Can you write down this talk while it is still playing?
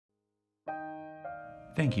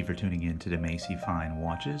Thank you for tuning in to DeMacy Fine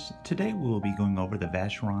Watches. Today we will be going over the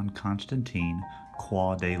Vacheron Constantin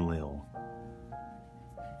Quai de Lille.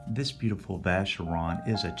 This beautiful Vacheron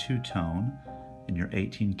is a two-tone in your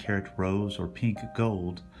 18-karat rose or pink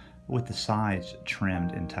gold with the sides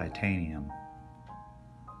trimmed in titanium.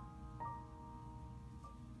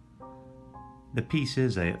 The piece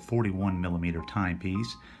is a 41mm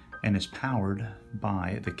timepiece and is powered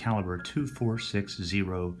by the caliber 2460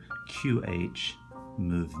 QH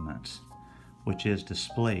movement, which is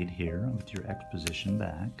displayed here with your exposition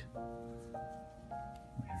back,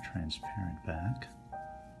 or your transparent back.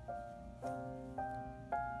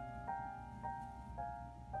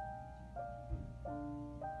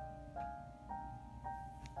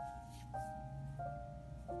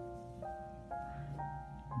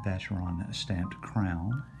 Vacheron stamped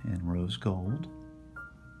crown in rose gold.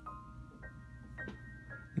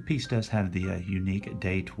 The piece does have the unique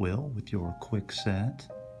date wheel with your quick set.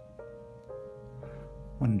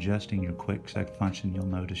 When adjusting your quick set function, you'll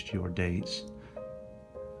notice your dates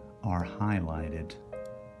are highlighted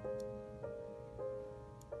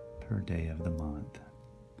per day of the month.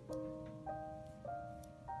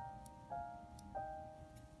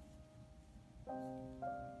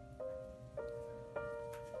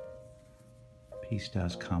 Piece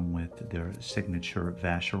does come with their signature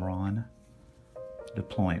Vacheron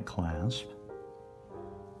deployant clasp.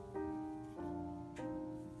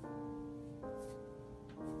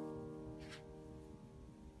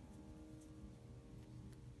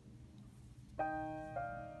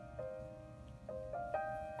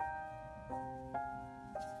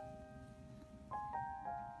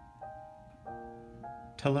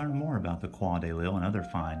 To learn more about the Quai de Lille and other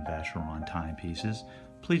fine Vacheron timepieces,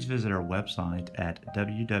 please visit our website at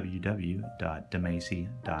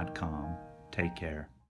www.demacy.com. Take care.